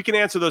 Which we can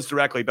answer those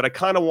directly, but I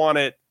kind of want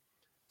it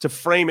to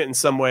frame it in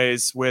some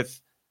ways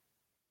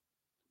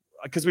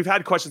because we've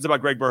had questions about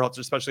Greg Berhalter,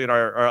 especially in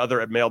our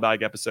other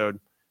mailbag episode.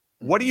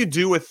 What do you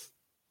do with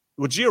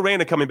Gio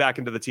Reyna coming back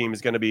into the team is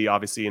going to be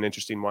obviously an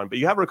interesting one, but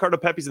you have Ricardo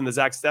Pepis and the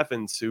Zach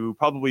Steffens who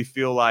probably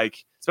feel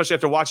like, especially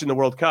after watching the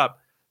World Cup,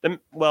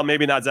 well,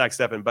 maybe not Zach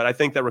Steffen, but I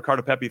think that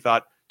Ricardo Pepi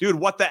thought, dude,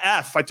 what the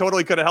F? I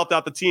totally could have helped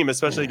out the team,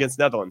 especially against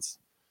Netherlands.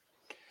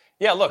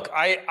 Yeah, look,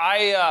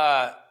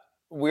 I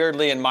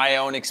weirdly, in my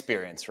own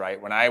experience,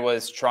 right, when I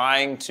was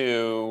trying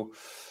to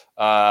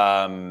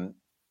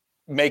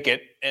make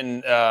it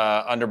in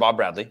under Bob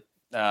Bradley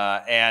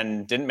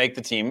and didn't make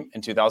the team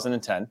in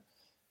 2010,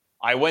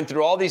 I went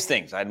through all these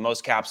things. I had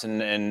most caps in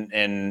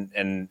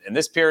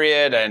this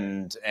period,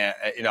 and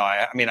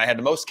I had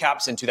the most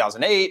caps in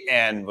 2008,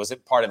 and was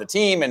it part of the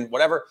team and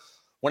whatever.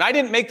 When I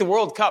didn't make the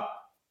World Cup,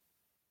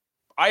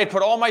 I had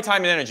put all my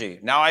time and energy.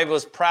 Now I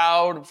was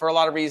proud for a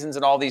lot of reasons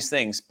and all these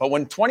things. But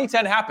when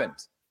 2010 happened,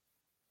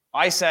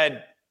 I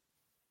said,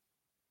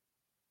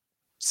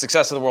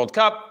 success of the World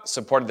Cup,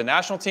 supported the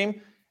national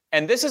team.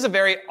 And this is a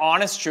very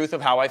honest truth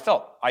of how I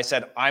felt. I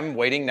said, I'm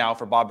waiting now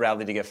for Bob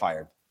Bradley to get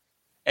fired.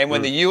 And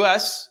when the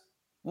U.S.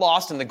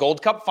 lost in the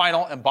Gold Cup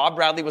final and Bob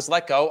Bradley was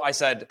let go, I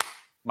said,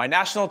 my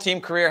national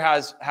team career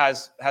has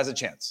a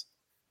chance.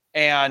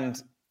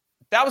 And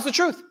that was the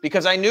truth,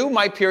 because I knew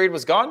my period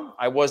was gone.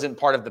 I wasn't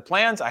part of the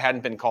plans. I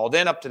hadn't been called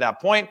in up to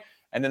that point.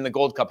 And then the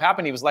Gold Cup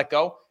happened. He was let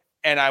go.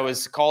 And I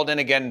was called in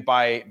again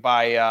by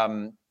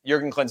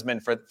Jurgen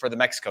Klinsmann for the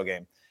Mexico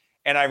game.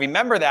 And I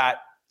remember that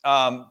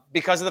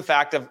because of the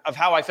fact of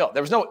how I felt.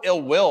 There was no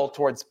ill will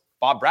towards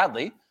Bob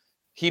Bradley.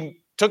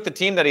 He took the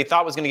team that he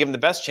thought was going to give him the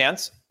best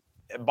chance.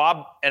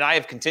 Bob and I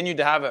have continued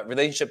to have a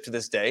relationship to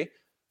this day.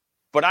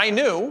 But I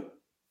knew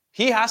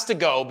he has to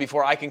go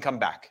before I can come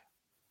back,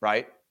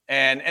 right?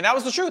 And that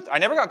was the truth. I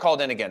never got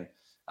called in again,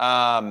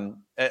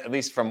 at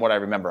least from what I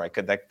remember.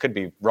 That could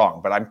be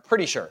wrong, but I'm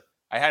pretty sure.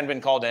 I hadn't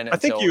been called in. I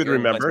think you would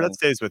remember. That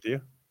stays with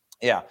you.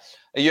 Yeah.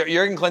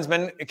 Jurgen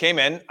Klinsmann came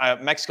in,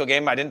 Mexico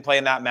game. I didn't play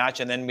in that match.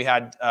 And then we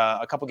had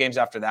a couple games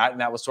after that. And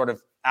that was sort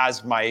of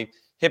as my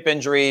hip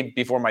injury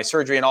before my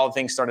surgery and all the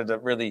things started to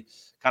really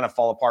kind of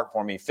fall apart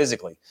for me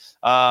physically.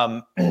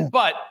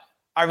 But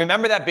I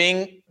remember that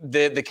being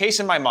the case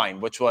in my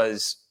mind, which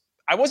was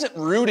I wasn't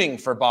rooting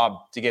for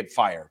Bob to get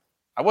fired.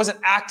 I wasn't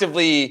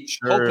actively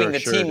hoping the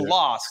team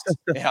lost.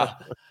 Yeah.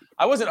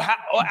 I wasn't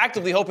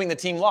actively hoping the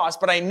team lost,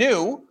 but I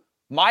knew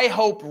my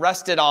hope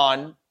rested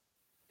on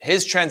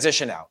his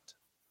transition out,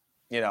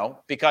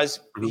 because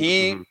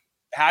he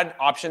had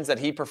options that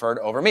he preferred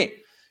over me.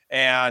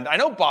 And I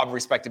know Bob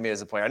respected me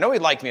as a player. I know he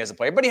liked me as a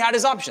player, but he had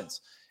his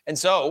options. And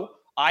so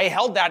I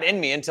held that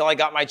in me until I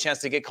got my chance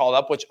to get called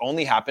up, which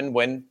only happened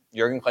when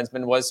Jurgen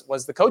Klinsmann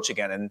was the coach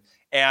again.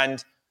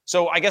 And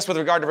so I guess with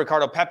regard to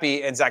Ricardo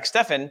Pepi and Zach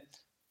Steffen,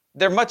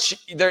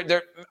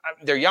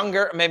 they're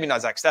younger, maybe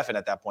not Zach Steffen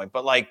at that point,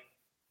 but like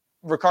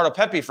Ricardo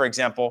Pepi, for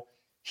example,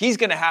 he's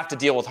going to have to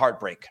deal with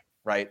heartbreak,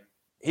 right?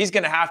 He's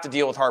going to have to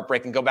deal with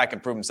heartbreak and go back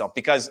and prove himself.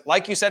 Because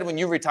like you said, when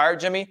you retired,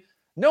 Jimmy,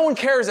 no one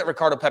cares that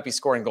Ricardo Pepi's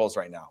scoring goals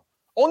right now.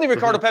 Only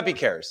Ricardo Pepi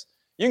cares.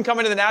 You can come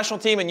into the national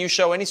team and you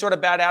show any sort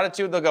of bad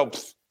attitude, they'll go,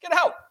 get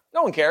out.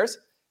 No one cares.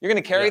 You're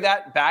going to carry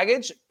that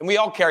baggage, and we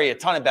all carry a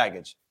ton of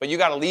baggage, but you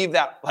got to leave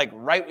that, like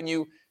right when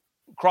you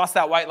cross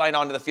that white line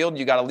onto the field,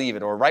 you got to leave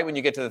it, or right when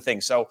you get to the thing.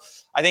 So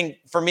I think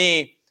for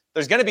me,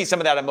 there's going to be some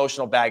of that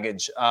emotional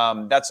baggage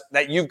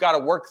that you've got to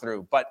work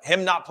through. But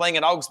him not playing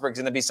at Augsburg is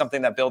going to be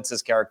something that builds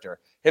his character.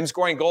 Him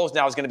scoring goals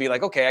now is going to be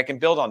like, okay, I can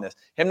build on this.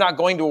 Him not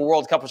going to a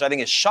World Cup, which I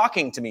think is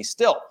shocking to me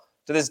still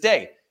to this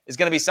day, is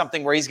going to be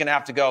something where he's going to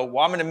have to go,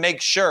 well, I'm going to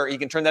make sure he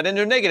can turn that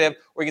into a negative,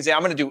 or he can say,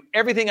 I'm going to do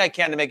everything I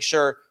can to make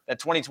sure that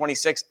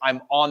 2026,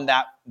 I'm on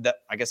that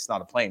I guess it's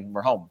not a plane,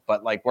 we're home,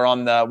 but like we're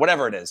on the,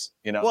 whatever it is,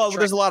 Well,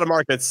 there's a lot of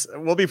markets.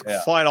 We'll be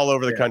flying all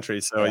over the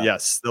country. So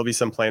yes, there'll be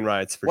some plane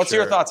rides for sure. What's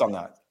your thoughts on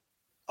that?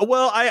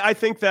 Well, I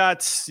think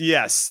that,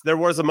 yes, there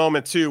was a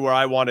moment too where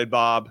I wanted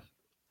Bob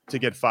to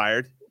get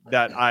fired,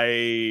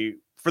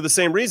 for the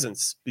same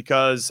reasons,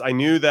 because I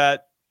knew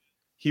that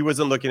he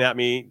wasn't looking at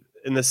me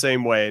in the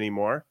same way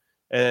anymore,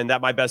 and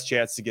that my best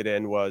chance to get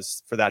in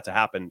was for that to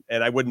happen.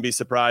 And I wouldn't be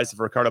surprised if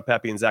Ricardo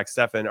Pepi and Zach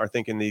Steffen are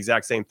thinking the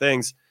exact same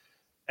things,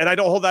 and I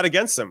don't hold that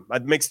against them.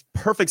 It makes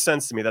perfect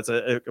sense to me. That's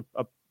a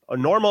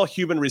normal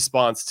human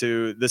response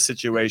to this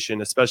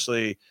situation,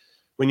 especially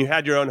when you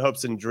had your own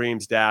hopes and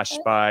dreams dashed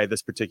by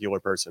this particular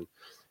person.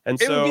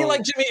 And it would be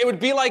like, Jimmy, it would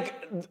be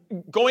like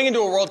going into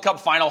a World Cup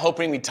final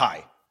hoping we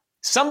tie.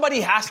 Somebody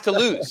has to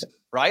lose,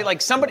 right?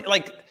 Like somebody,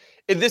 like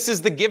this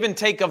is the give and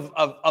take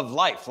of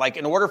life. Like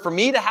in order for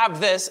me to have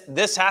this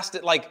has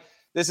to, like,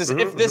 this is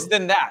if this,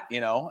 then that,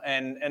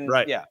 and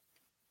right. Yeah.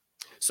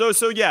 So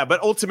yeah,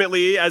 but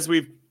ultimately, as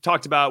we've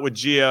talked about with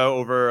Gio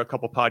over a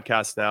couple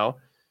podcasts now,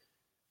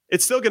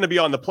 it's still going to be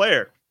on the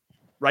player,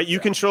 right? You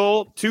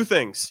control two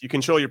things. You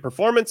control your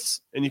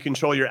performance and you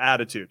control your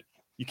attitude.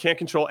 You can't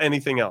control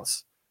anything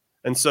else.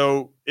 And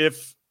so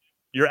if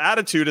your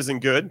attitude isn't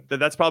good, then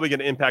that's probably going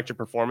to impact your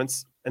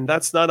performance. And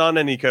that's not on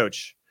any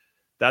coach.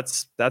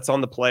 That's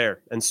on the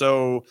player. And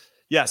so,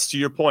 yes, to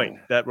your point,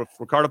 that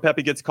Ricardo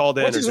Pepi gets called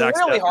in. Which is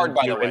really hard,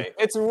 by the way.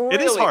 It's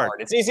really hard.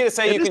 It's easy to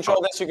say you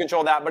control this, you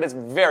control that, but it's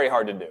very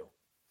hard to do.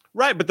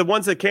 Right, but the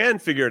ones that can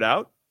figure it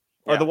out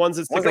are the ones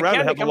that stick around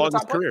and have the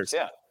longest careers.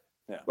 Yeah.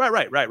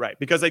 Right.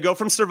 Because they go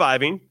from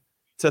surviving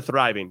to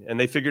thriving, and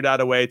they figured out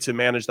a way to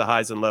manage the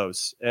highs and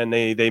lows. And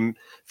they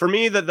for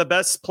me, the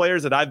best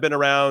players that I've been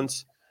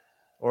around,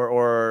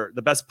 or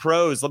the best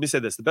pros, let me say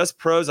this, the best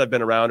pros I've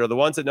been around are the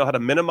ones that know how to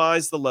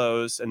minimize the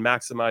lows and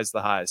maximize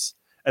the highs.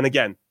 And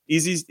again,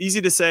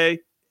 easy to say,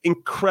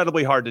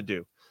 incredibly hard to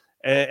do.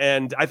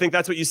 And I think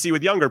that's what you see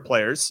with younger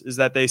players, is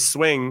that they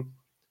swing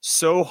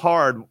so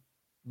hard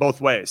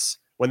both ways.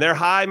 When they're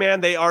high, man,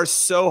 they are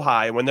so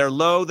high. And when they're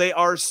low, they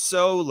are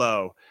so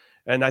low.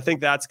 And I think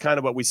that's kind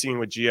of what we're seeing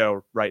with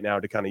Gio right now,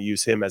 to kind of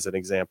use him as an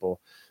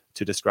example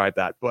to describe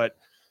that. But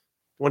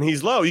when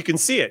he's low, you can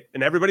see it,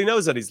 and everybody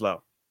knows that he's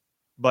low.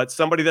 But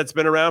somebody that's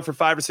been around for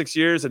 5 or 6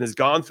 years and has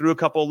gone through a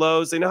couple of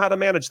lows, they know how to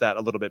manage that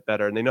a little bit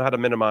better, and they know how to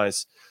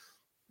minimize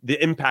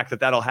the impact that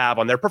that'll have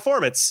on their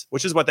performance,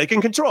 which is what they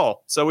can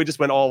control. So we just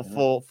went all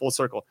full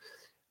circle.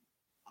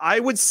 I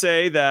would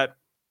say that's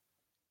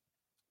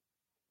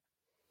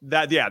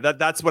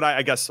what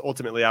I guess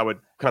ultimately I would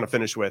kind of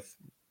finish with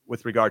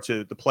regard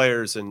to the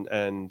players and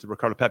the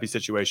Ricardo Pepi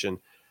situation.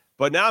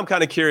 But now I'm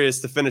kind of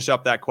curious to finish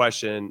up that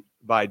question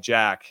by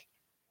Jack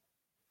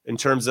in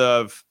terms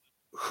of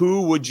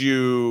who do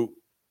you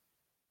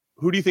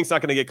think is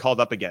not going to get called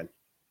up again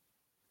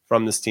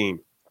from this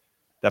team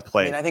that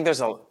played? I mean, I think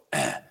there's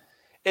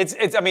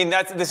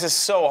this is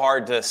so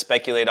hard to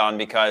speculate on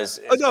because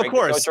of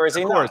course.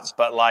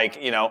 But like,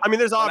 I mean,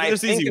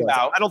 there's easy ones.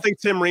 I don't think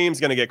Tim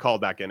Ream's going to get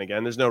called back in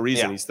again. There's no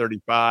reason. Yeah. He's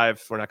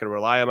 35. We're not going to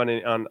rely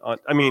on.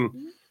 I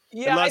mean,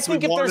 yeah, I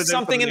think if there's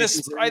something in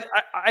this,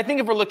 I think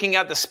if we're looking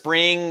at the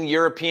spring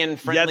European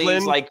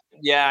friendlies,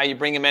 you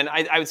bring him in.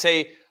 I would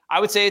say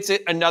it's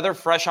another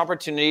fresh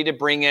opportunity to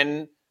bring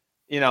in,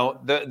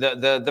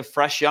 the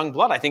fresh young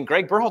blood. I think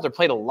Greg Berhalter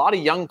played a lot of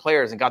young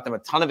players and got them a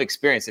ton of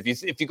experience.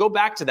 If you go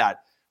back to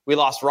that, we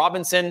lost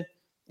Robinson,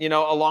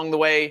 along the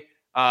way.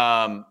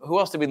 Who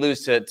else did we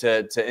lose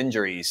to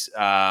injuries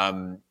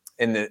in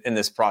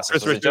this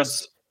process?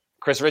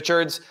 Chris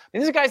Richards. I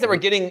mean, these are guys that were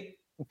getting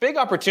big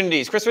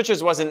opportunities. Chris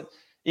Richards wasn't,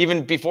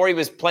 even before he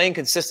was playing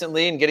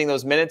consistently and getting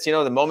those minutes,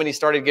 the moment he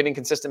started getting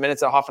consistent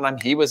minutes at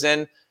Hoffenheim, he was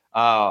in.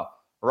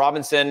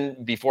 Robinson,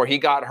 before he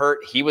got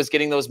hurt, he was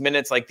getting those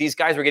minutes. Like, these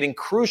guys were getting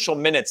crucial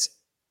minutes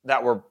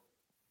that were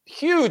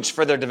huge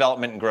for their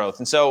development and growth.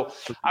 And so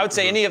I would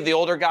say any of the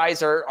older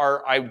guys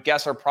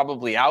are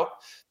probably out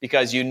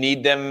because you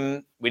need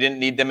them. We didn't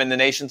need them in the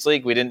Nations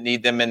League. We didn't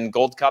need them in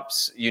Gold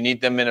Cups. You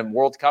need them in a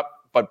World Cup.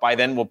 But by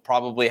then we'll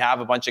probably have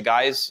a bunch of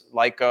guys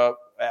like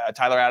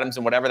Tyler Adams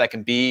and whatever that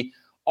can be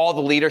all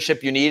the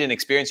leadership you need and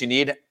experience you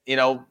need,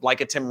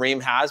 like a Tim Ream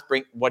has,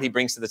 bring what he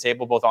brings to the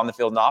table, both on the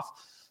field and off.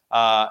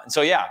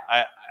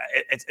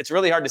 It's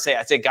really hard to say.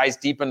 I'd say guys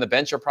deep on the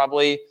bench are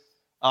probably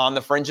on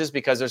the fringes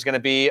because there's going to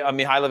be a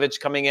Mihailovic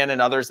coming in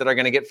and others that are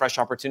going to get fresh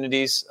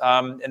opportunities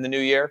in the new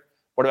year.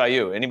 What about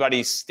you?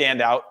 Anybody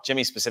stand out,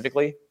 Jimmy,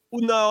 specifically?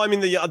 Well, no, I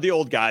mean, the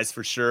old guys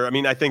for sure. I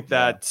mean, I think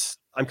that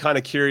I'm kind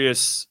of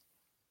curious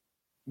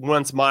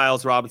once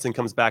Miles Robinson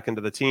comes back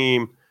into the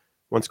team,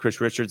 once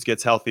Chris Richards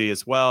gets healthy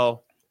as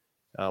well,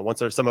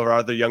 once some of our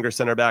other younger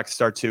center backs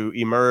start to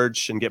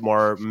emerge and get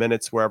more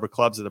minutes wherever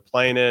clubs that they're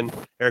playing in,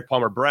 Eric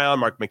Palmer-Brown,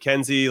 Mark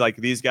McKenzie, like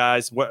these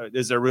guys,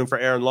 is there room for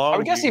Aaron Long? I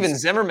would guess even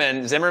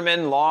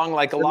Zimmerman, Long,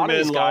 like a lot of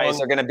these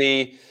guys are going to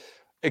be.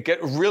 It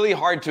get really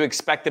hard to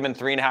expect them in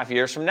 3.5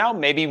 years from now.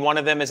 Maybe one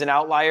of them is an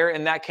outlier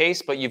in that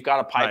case, but you've got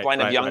a pipeline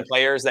of young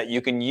players that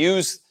you can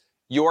use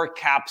your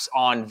caps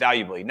on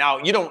valuably. Now,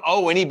 you don't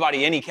owe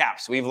anybody any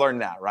caps. We've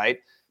learned that, right?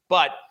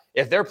 But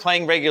if they're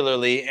playing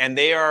regularly and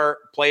they are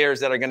players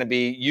that are going to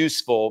be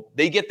useful,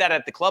 they get that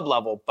at the club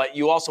level, but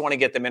you also want to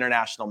get them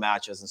international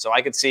matches. And so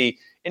I could see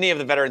any of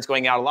the veterans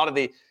going out. A lot of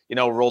the,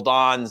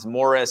 Roldans,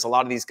 Morris, a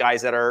lot of these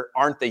guys that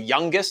aren't the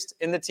youngest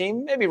in the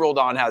team. Maybe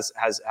Roldan has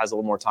a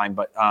little more time,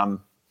 but I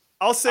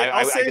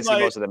can see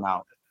most of them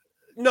out.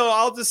 No,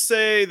 I'll just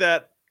say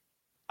that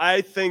I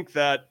think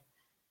that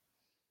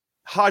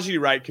Haji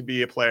Wright could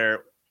be a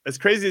player, as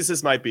crazy as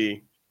this might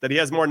be, that he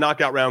has more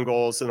knockout round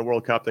goals in the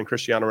World Cup than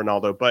Cristiano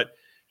Ronaldo.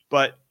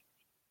 But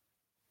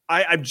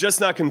I'm just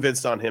not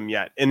convinced on him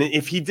yet. And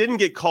if he didn't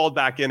get called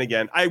back in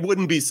again, I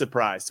wouldn't be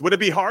surprised. Would it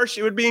be harsh?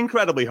 It would be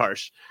incredibly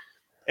harsh.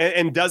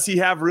 And does he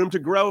have room to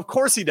grow? Of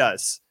course he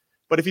does.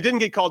 But if he didn't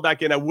get called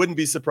back in, I wouldn't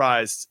be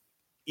surprised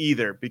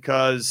either,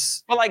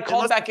 because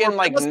called back in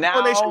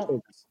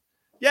now.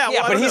 Yeah,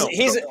 but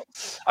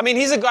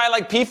he's a guy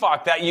like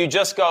PFOC that you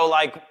just go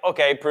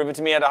okay, prove it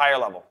to me at a higher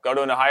level. Go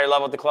to a higher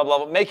level at the club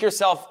level. Make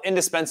yourself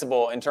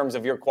indispensable in terms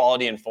of your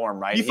quality and form,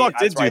 right? PFOC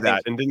did do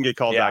that and didn't get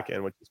called back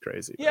in, which is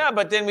crazy. Yeah,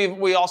 but then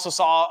we also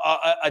saw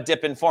a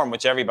dip in form,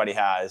 which everybody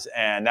has,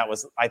 and that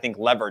was, I think,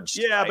 leveraged.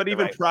 Yeah, right? But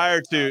even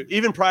prior to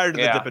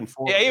the dip in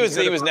form, he was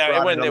never.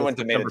 It wouldn't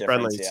have made a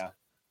difference.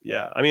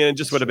 Yeah. I mean, it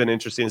just would have been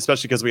interesting,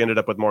 especially because we ended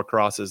up with more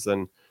crosses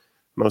than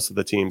most of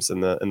the teams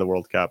in the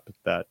World Cup.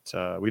 That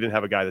we didn't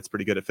have a guy that's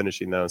pretty good at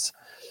finishing those.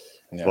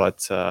 Yeah.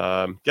 But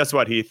guess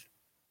what, Heath?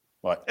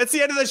 What? It's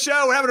the end of the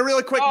show. We're having a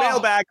really quick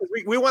mailbag.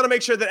 We want to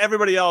make sure that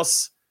everybody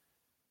else,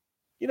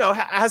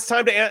 has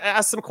time to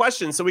ask some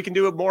questions so we can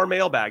do more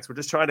mailbags. We're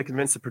just trying to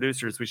convince the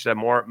producers we should have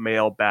more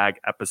mailbag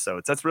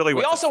episodes. That's really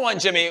what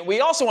we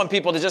also want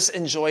people to just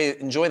enjoy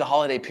the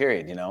holiday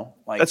period,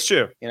 That's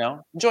true.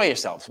 Enjoy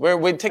yourselves.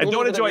 We take a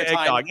little bit of your time.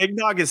 Eggnog.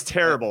 Eggnog is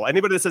terrible.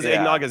 Anybody that says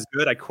eggnog is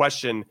good, I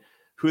question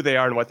who they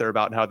are and what they're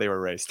about and how they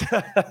were raised.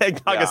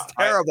 Eggnog is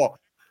terrible.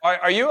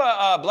 Are you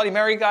a Bloody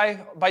Mary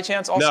guy by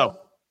chance also?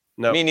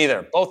 No. Me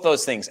neither. Both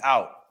those things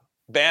out.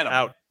 Ban them.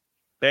 Out.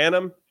 Ban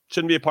them.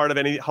 Shouldn't be a part of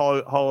any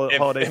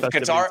holiday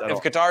festivities at all.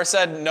 If Qatar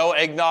said no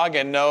eggnog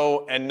and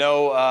no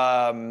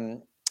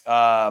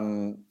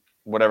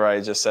whatever I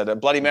just said,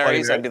 Bloody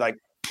Marys, I'd be like,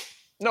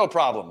 no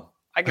problem.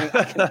 I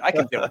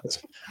can do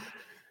it.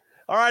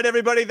 All right,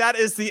 everybody, that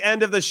is the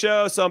end of the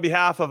show. So on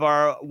behalf of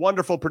our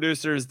wonderful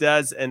producers,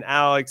 Des and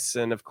Alex,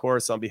 and of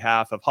course, on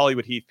behalf of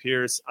Hollywood Heath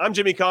Pierce, I'm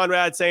Jimmy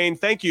Conrad saying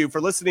thank you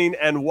for listening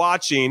and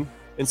watching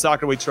In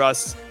Soccer We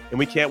Trust. And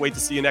we can't wait to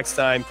see you next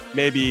time,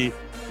 maybe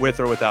with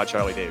or without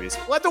Charlie Davies.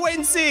 We'll have to wait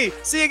and see.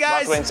 See you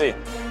guys. Let's wait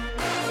and see.